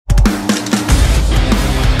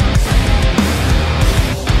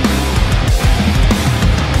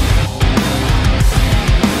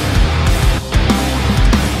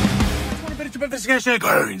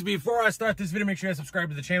guys, before I start this video, make sure you guys subscribe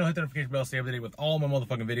to the channel, hit the notification bell, stay up to date with all my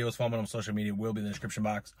motherfucking videos. Follow me on social media, will be in the description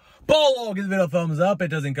box below. Give the video a thumbs up. It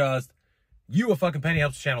doesn't cost you a fucking penny,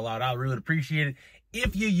 helps the channel out. I would really appreciate it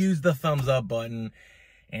if you use the thumbs up button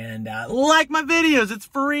and like my videos. It's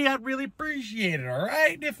free. I'd really appreciate it, all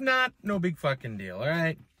right? If not, no big fucking deal, all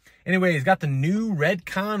right? Anyways, got the new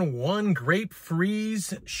Redcon1 Grape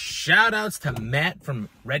Freeze. Shout outs to Matt from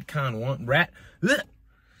Redcon1.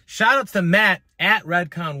 Shout outs to Matt at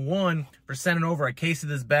Redcon1 for sending over a case of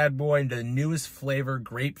this bad boy, the newest flavor,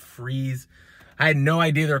 Grape Freeze. I had no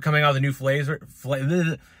idea they were coming out with a new flavor.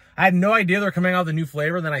 I had no idea they were coming out with a new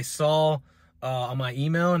flavor. Then I saw on my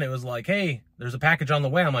email and it was like, hey, there's a package on the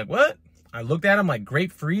way. I'm like, what? I looked at them like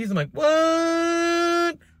Grape Freeze. I'm like,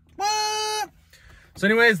 what? So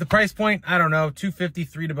anyways, the price point, I don't know, $2.50,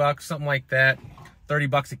 $3, something like that.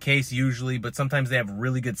 $30 a case usually, but sometimes they have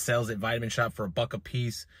really good sales at Vitamin Shop for $1 a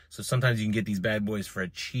piece. So sometimes you can get these bad boys for a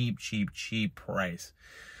cheap price.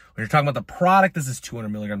 When you're talking about the product, this is 200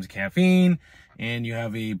 milligrams of caffeine, and you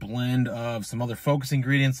have a blend of some other focus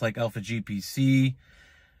ingredients like alpha GPC,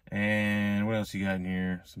 and what else you got in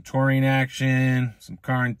here? Some taurine action, some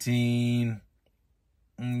carnitine,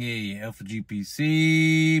 yeah, alpha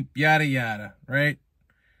GPC, yada yada, right?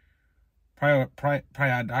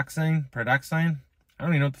 Pyridoxine. I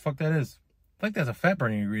don't even know what the fuck that is. I think that's a fat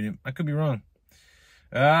burning ingredient. I could be wrong.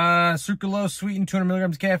 Sucralose, sweetened, 200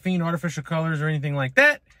 milligrams of caffeine, artificial colors, or anything like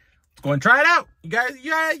that. Let's go and try it out. You guys,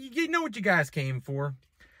 yeah, you know what you guys came for.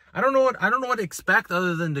 I don't know what to expect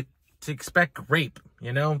other than to expect grape.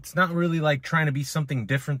 You know, it's not really like trying to be something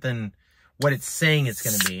different than what it's saying it's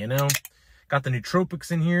gonna be. You know, got the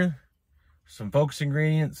nootropics in here, some focus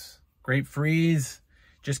ingredients, Grape Freeze.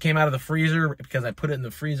 Just came out of the freezer because I put it in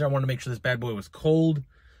the freezer. I wanted to make sure this bad boy was cold.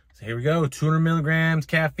 So here we go. 200 milligrams,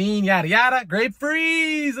 caffeine, yada, yada. Grape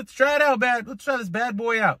Freeze. Let's try it out, Let's try this bad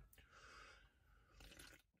boy out.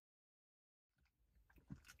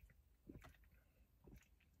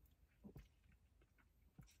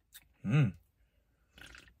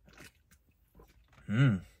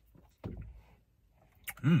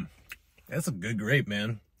 That's a good grape,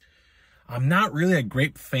 man. I'm not really a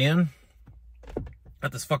grape fan.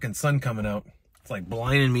 Got this fucking sun coming out. It's like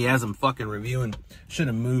blinding me as I'm fucking reviewing. Should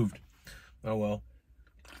have moved. Oh well.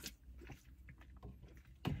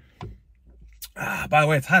 By the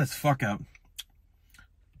way, it's hot as fuck out.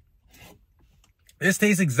 This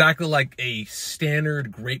tastes exactly like a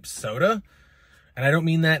standard grape soda. And I don't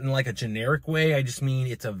mean that in like a generic way. I just mean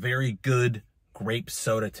it's a very good grape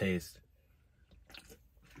soda taste.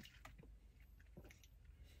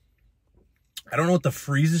 I don't know what the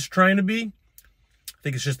freeze is trying to be. I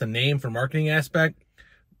think it's just a name for marketing aspect,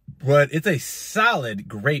 but it's a solid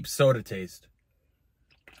grape soda taste.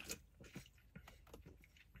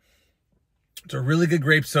 It's a really good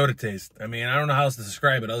grape soda taste. I mean, I don't know how else to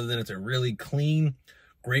describe it other than it's a really clean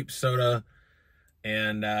grape soda,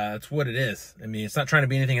 and that's what it is. I mean, it's not trying to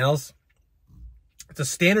be anything else. It's a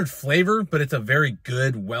standard flavor, but it's a very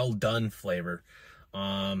good, well-done flavor.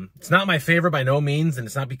 It's not my favorite by no means, and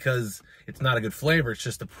it's not because it's not a good flavor. It's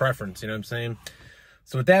just a preference, you know what I'm saying?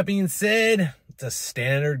 So with that being said, it's a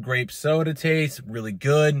standard grape soda taste, really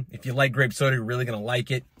good. If you like grape soda, you're really going to like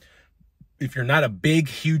it. If you're not a big,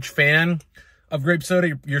 huge fan of grape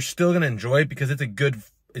soda, you're still going to enjoy it because it's a good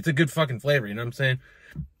fucking flavor, you know what I'm saying?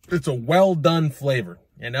 It's a well-done flavor,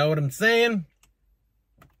 you know what I'm saying?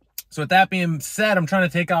 So with that being said, I'm trying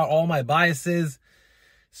to take out all my biases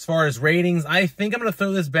as far as ratings. I think I'm going to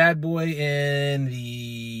throw this bad boy in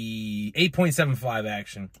the 8.75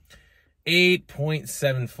 action.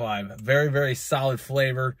 8.75. Very, very solid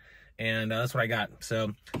flavor, and that's what I got.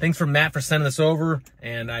 So thanks for Matt for sending this over,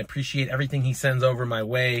 and I appreciate everything he sends over my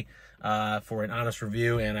way for an honest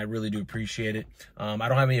review, and I really do appreciate it. I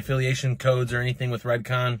don't have any affiliation codes or anything with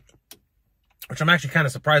Redcon, which I'm actually kind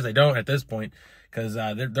of surprised I don't at this point, because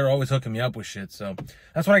they're always hooking me up with shit. So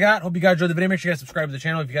that's what I got. Hope you guys enjoyed the video. Make sure you guys subscribe to the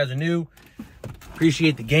channel if you guys are new.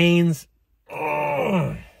 Appreciate the gains.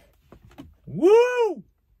 Woo!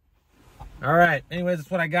 All right. Anyways, that's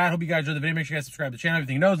what I got. Hope you guys enjoyed the video. Make sure you guys subscribe to the channel.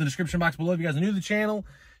 Everything you know is in the description box below if you guys are new to the channel.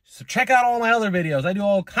 So check out all my other videos. I do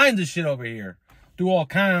all kinds of shit over here. All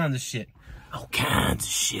kinds of shit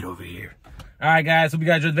over here. All right, guys. Hope you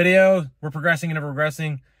guys enjoyed the video. We're progressing and never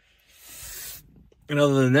regressing. And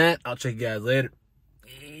other than that, I'll check you guys later.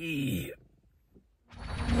 Yeah.